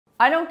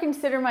I don't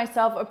consider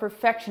myself a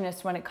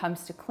perfectionist when it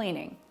comes to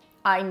cleaning.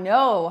 I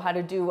know how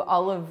to do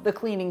all of the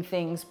cleaning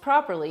things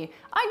properly.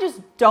 I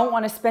just don't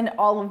want to spend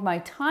all of my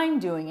time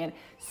doing it.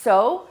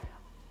 So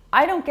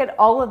I don't get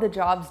all of the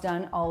jobs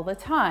done all the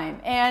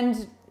time.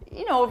 And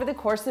over the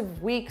course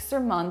of weeks or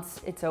months,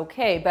 it's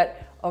okay.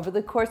 But over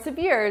the course of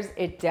years,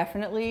 it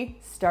definitely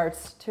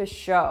starts to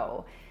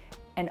show.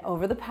 And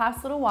over the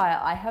past little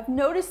while, I have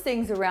noticed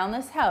things around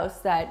this house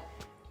that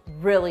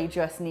really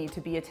just need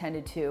to be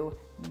attended to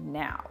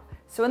now.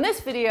 So in this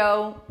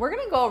video, we're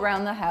gonna go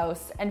around the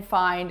house and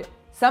find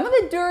some of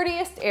the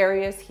dirtiest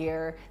areas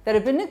here that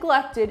have been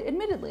neglected,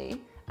 admittedly,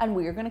 and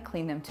we are gonna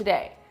clean them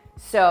today.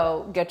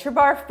 So get your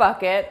barf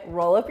bucket,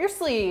 roll up your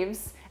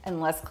sleeves, and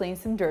let's clean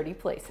some dirty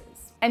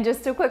places. And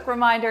just a quick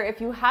reminder,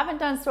 if you haven't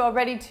done so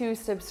already, to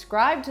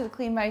subscribe to the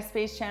Clean My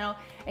Space channel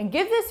and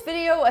give this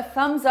video a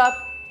thumbs up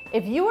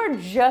if you are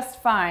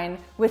just fine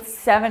with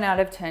 7 out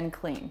of 10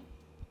 clean.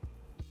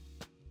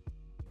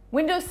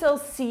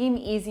 Windowsills seem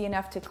easy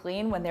enough to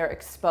clean when they're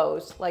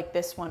exposed, like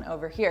this one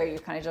over here. You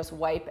kind of just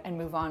wipe and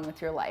move on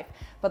with your life.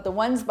 But the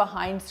ones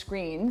behind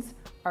screens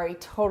are a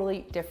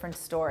totally different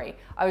story.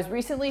 I was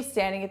recently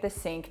standing at the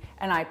sink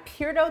and I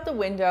peered out the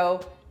window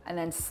and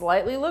then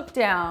slightly looked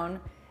down,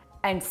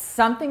 and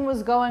something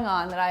was going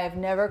on that I have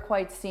never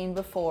quite seen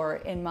before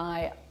in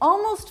my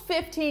almost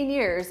 15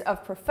 years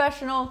of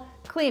professional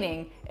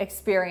cleaning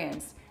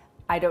experience.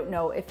 I don't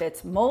know if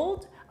it's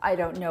mold, I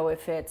don't know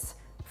if it's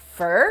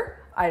fur,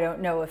 I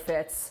don't know if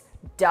it's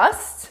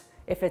dust,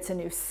 if it's a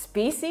new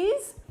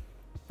species,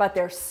 but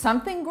there's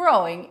something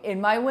growing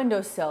in my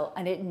windowsill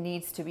and it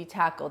needs to be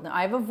tackled. Now,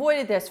 I've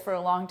avoided this for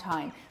a long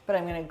time, but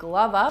I'm gonna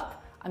glove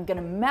up, I'm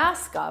gonna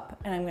mask up,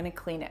 and I'm gonna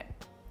clean it.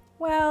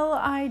 Well,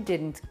 I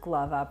didn't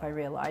glove up. I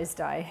realized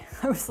I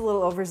was a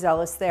little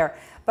overzealous there,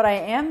 but I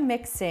am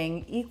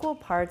mixing equal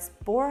parts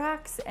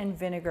borax and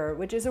vinegar,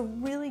 which is a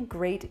really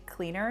great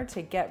cleaner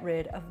to get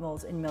rid of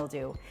mold and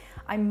mildew.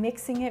 I'm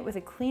mixing it with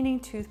a cleaning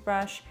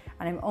toothbrush,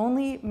 and I'm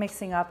only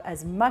mixing up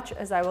as much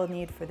as I will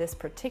need for this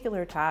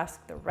particular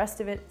task. The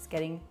rest of it is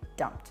getting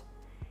dumped.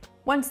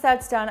 Once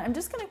that's done, I'm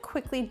just gonna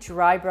quickly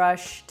dry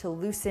brush to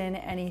loosen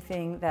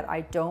anything that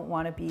I don't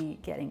wanna be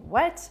getting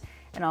wet,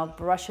 and I'll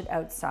brush it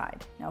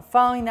outside. Now,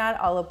 following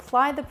that, I'll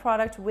apply the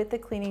product with the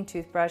cleaning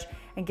toothbrush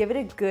and give it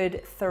a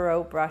good,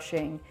 thorough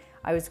brushing.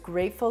 I was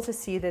grateful to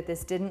see that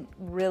this didn't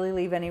really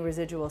leave any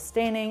residual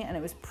staining, and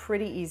it was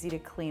pretty easy to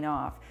clean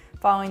off.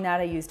 Following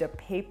that, I used a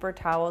paper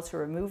towel to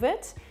remove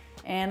it,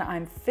 and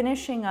I'm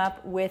finishing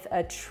up with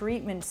a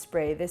treatment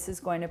spray. This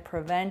is going to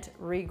prevent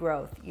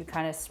regrowth. You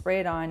kind of spray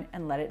it on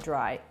and let it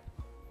dry.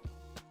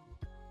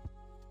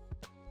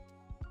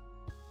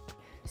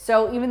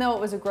 So even though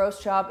it was a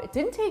gross job, it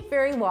didn't take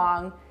very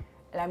long,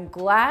 and I'm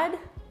glad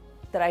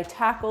that I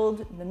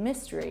tackled the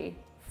mystery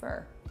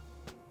fur.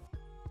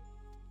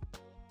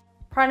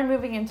 Prior to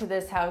moving into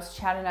this house,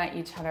 Chad and I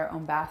each had our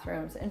own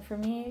bathrooms, and for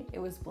me, it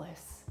was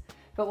bliss.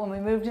 But when we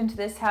moved into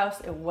this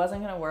house, it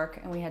wasn't gonna work,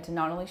 and we had to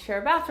not only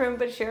share a bathroom,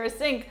 but share a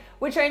sink,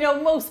 which I know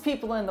most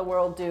people in the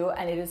world do,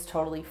 and it is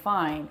totally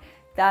fine.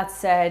 That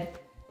said,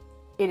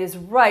 it is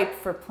ripe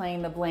for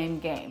playing the blame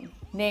game,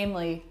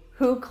 namely,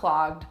 who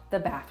clogged the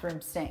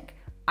bathroom sink?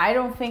 I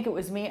don't think it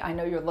was me. I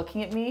know you're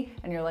looking at me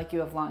and you're like, you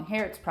have long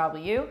hair, it's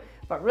probably you.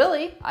 But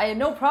really, I had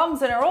no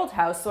problems in our old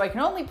house, so I can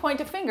only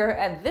point a finger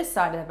at this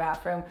side of the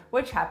bathroom,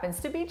 which happens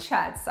to be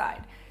Chad's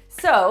side.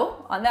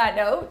 So, on that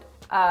note,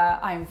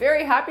 I'm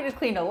very happy to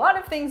clean a lot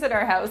of things in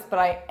our house, but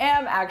I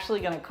am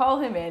actually gonna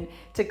call him in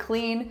to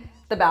clean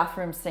the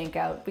bathroom sink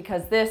out,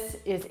 because this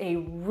is a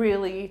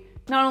really,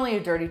 not only a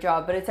dirty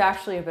job, but it's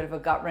actually a bit of a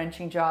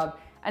gut-wrenching job,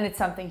 and it's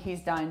something he's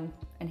done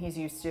and he's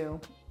used to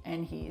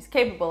and he's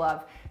capable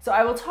of. So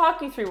I will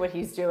talk you through what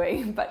he's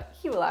doing, but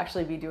he will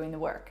actually be doing the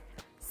work.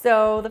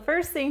 So the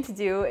first thing to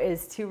do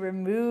is to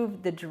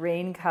remove the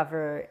drain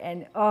cover,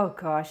 and oh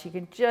gosh, you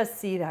can just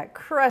see that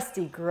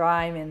crusty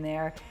grime in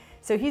there.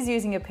 So he's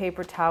using a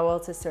paper towel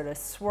to sort of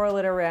swirl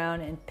it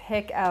around and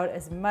pick out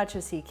as much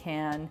as he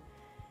can.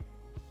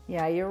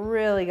 Yeah, you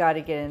really got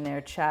to get in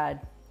there,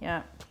 Chad.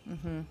 Yeah,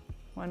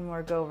 One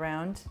more go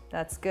round,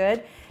 that's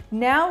good.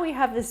 Now we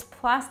have this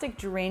plastic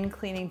drain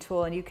cleaning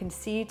tool, and you can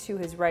see to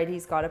his right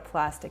he's got a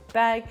plastic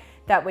bag.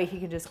 That way he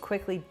can just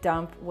quickly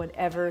dump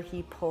whatever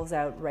he pulls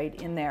out right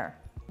in there.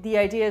 The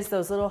idea is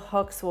those little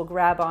hooks will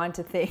grab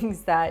onto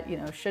things that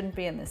shouldn't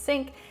be in the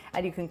sink,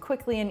 and you can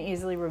quickly and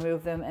easily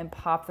remove them and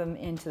pop them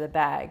into the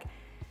bag.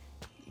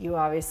 You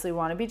obviously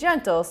want to be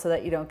gentle so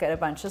that you don't get a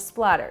bunch of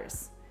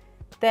splatters.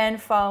 Then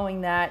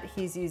following that,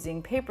 he's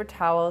using paper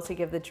towel to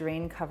give the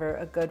drain cover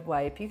a good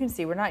wipe. You can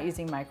see we're not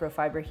using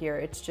microfiber here.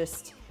 It's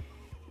just,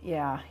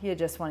 yeah, you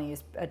just want to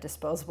use a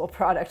disposable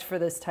product for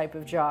this type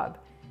of job.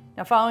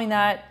 Now following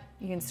that,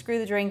 you can screw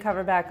the drain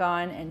cover back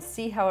on and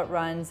see how it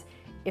runs.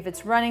 If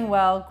it's running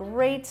well,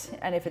 great.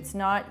 And if it's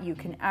not, you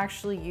can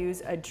actually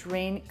use a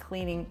drain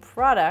cleaning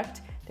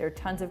product. There are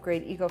tons of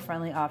great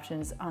eco-friendly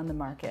options on the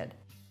market.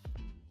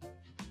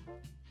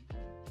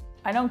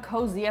 I don't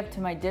cozy up to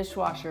my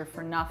dishwasher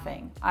for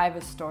nothing. I have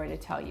a story to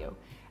tell you.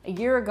 A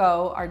year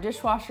ago, our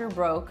dishwasher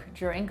broke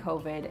during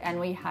COVID and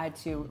we had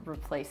to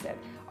replace it.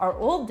 Our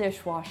old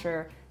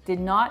dishwasher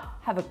did not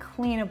have a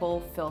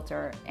cleanable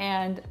filter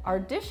and our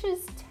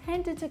dishes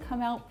tended to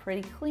come out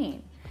pretty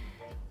clean.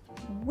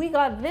 We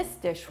got this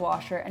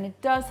dishwasher and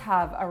it does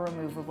have a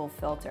removable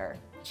filter.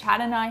 Chad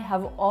and I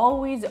have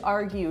always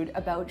argued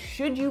about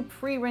should you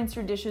pre-rinse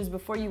your dishes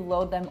before you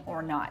load them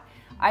or not.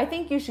 I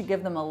think you should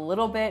give them a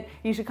little bit.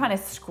 You should kind of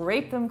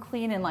scrape them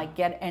clean and like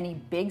get any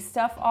big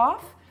stuff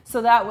off. So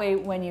that way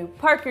when you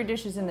park your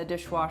dishes in the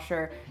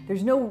dishwasher,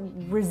 there's no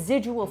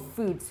residual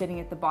food sitting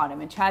at the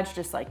bottom. And Chad's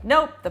just like,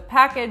 nope, the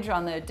package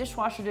on the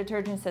dishwasher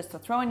detergent says to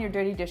throw in your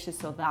dirty dishes,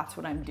 so that's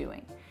what I'm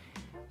doing.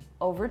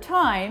 Over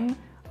time,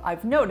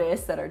 I've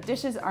noticed that our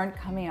dishes aren't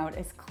coming out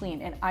as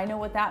clean, and I know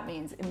what that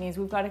means. It means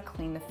we've got to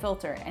clean the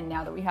filter, and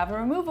now that we have a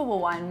removable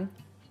one,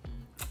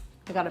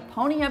 I got to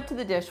pony up to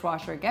the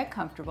dishwasher, get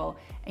comfortable,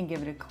 and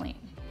give it a clean.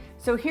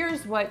 So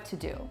here's what to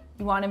do.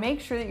 You want to make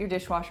sure that your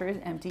dishwasher is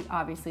empty.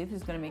 Obviously, this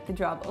is going to make the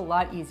job a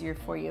lot easier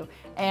for you.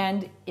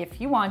 And if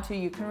you want to,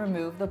 you can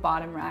remove the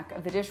bottom rack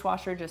of the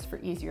dishwasher just for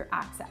easier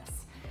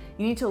access.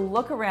 You need to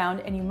look around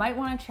and you might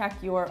want to check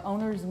your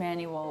owner's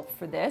manual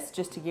for this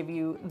just to give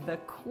you the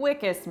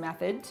quickest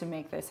method to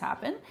make this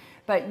happen.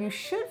 But you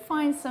should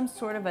find some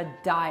sort of a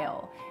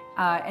dial.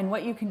 And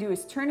what you can do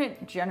is turn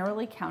it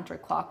generally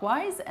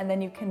counterclockwise and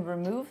then you can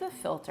remove the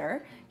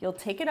filter. You'll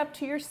take it up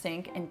to your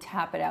sink and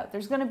tap it out.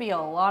 There's going to be a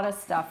lot of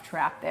stuff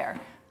trapped there,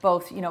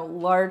 both,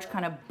 large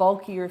kind of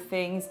bulkier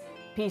things,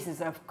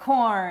 pieces of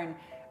corn,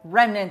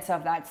 remnants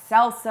of that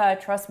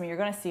salsa. Trust me, you're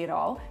gonna see it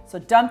all. So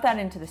dump that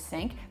into the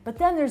sink, but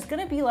then there's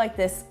gonna be like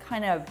this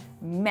kind of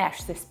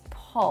mesh, this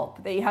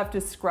pulp that you have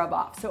to scrub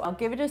off. So I'll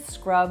give it a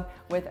scrub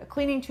with a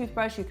cleaning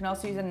toothbrush. You can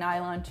also use a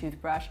nylon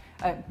toothbrush,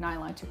 a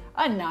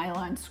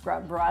nylon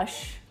scrub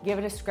brush. Give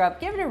it a scrub,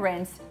 give it a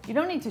rinse. You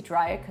don't need to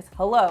dry it because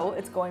hello,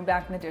 it's going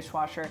back in the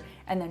dishwasher,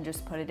 and then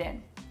just put it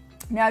in.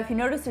 Now, if you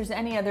notice there's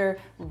any other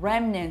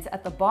remnants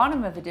at the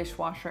bottom of the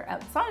dishwasher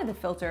outside of the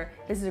filter,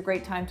 this is a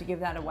great time to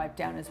give that a wipe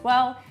down as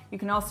well. You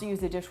can also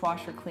use a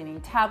dishwasher cleaning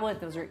tablet.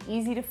 Those are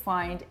easy to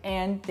find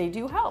and they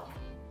do help.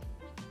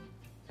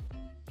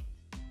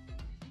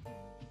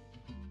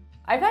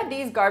 I've had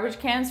these garbage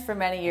cans for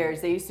many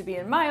years. They used to be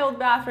in my old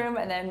bathroom,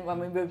 and then when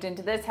we moved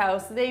into this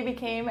house, they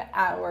became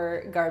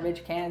our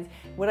garbage cans.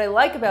 What I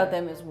like about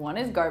them is one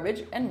is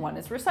garbage and one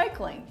is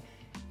recycling.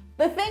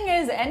 The thing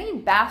is, any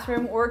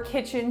bathroom or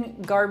kitchen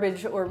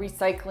garbage or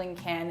recycling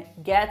can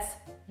gets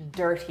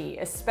dirty,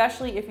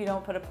 especially if you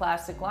don't put a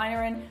plastic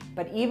liner in,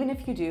 but even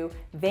if you do,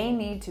 they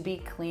need to be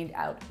cleaned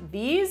out.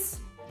 These,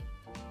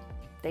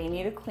 they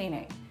need a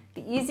cleaning.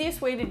 The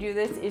easiest way to do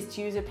this is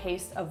to use a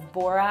paste of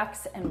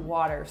borax and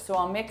water. So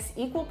I'll mix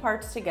equal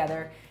parts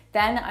together.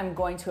 Then I'm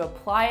going to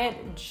apply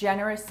it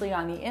generously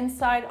on the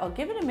inside. I'll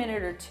give it a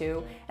minute or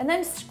two and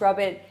then scrub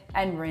it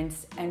and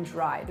rinse and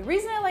dry. The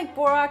reason I like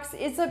borax,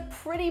 it's a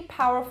pretty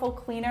powerful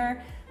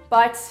cleaner,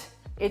 but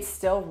it's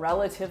still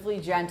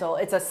relatively gentle.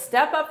 It's a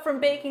step up from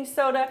baking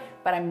soda,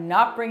 but I'm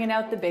not bringing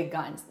out the big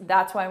guns.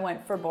 That's why I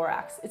went for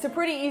borax. It's a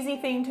pretty easy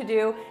thing to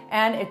do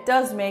and it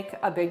does make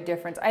a big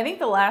difference. I think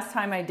the last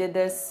time I did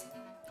this,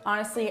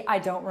 honestly, I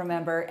don't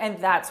remember, and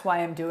that's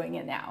why I'm doing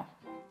it now.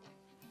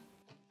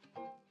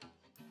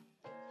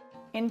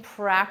 In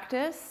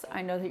practice,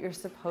 I know that you're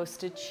supposed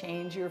to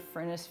change your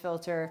furnace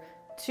filter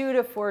 2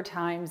 to 4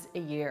 times a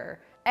year.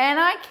 And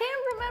I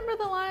can't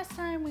remember the last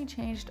time we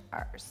changed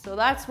ours. So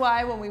that's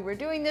why when we were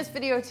doing this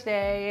video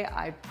today,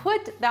 I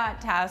put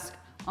that task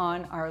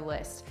on our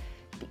list.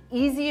 The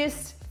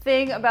easiest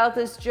thing about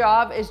this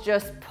job is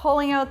just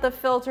pulling out the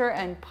filter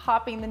and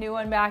popping the new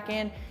one back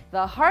in.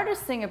 The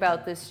hardest thing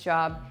about this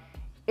job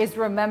is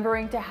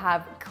remembering to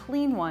have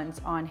clean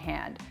ones on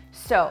hand.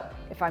 So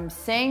if I'm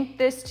saying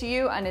this to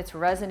you and it's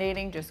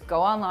resonating, just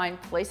go online,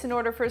 place an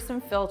order for some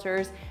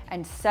filters,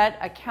 and set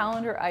a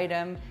calendar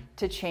item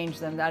to change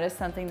them. That is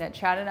something that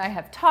Chad and I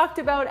have talked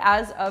about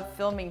as of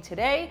filming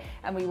today,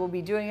 and we will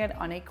be doing it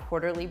on a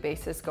quarterly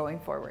basis going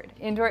forward.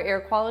 Indoor air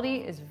quality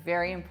is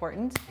very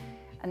important,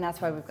 and that's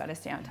why we've got to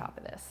stay on top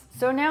of this.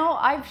 So now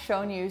I've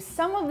shown you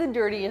some of the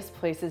dirtiest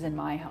places in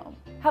my home.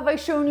 Have I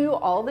shown you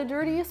all the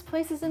dirtiest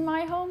places in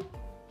my home?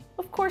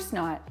 Of course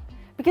not,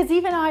 because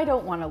even I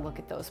don't want to look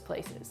at those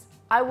places.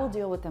 I will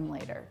deal with them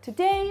later.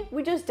 Today,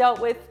 we just dealt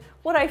with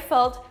what I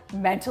felt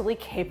mentally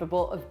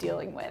capable of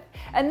dealing with.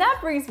 And that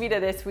brings me to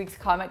this week's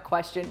comment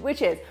question,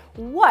 which is,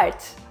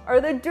 what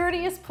are the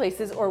dirtiest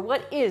places, or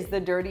what is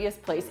the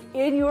dirtiest place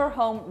in your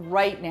home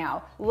right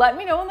now? Let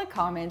me know in the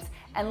comments,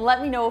 and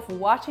let me know if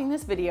watching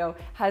this video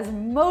has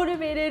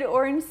motivated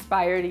or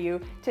inspired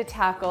you to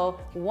tackle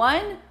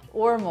one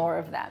or more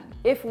of them.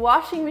 If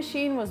washing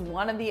machine was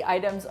one of the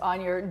items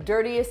on your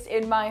dirtiest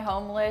in my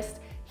home list,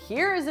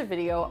 here is a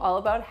video all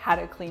about how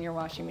to clean your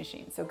washing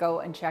machine, so go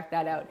and check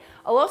that out.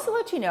 I'll also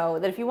let you know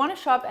that if you want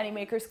to shop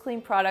Anymakers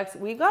Clean products,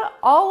 we've got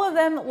all of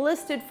them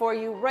listed for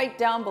you right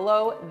down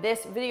below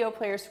this video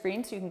player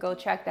screen, so you can go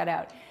check that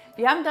out. If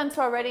you haven't done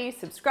so already,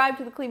 subscribe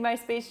to the Clean My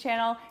Space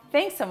channel.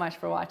 Thanks so much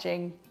for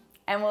watching,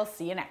 and we'll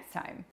see you next time.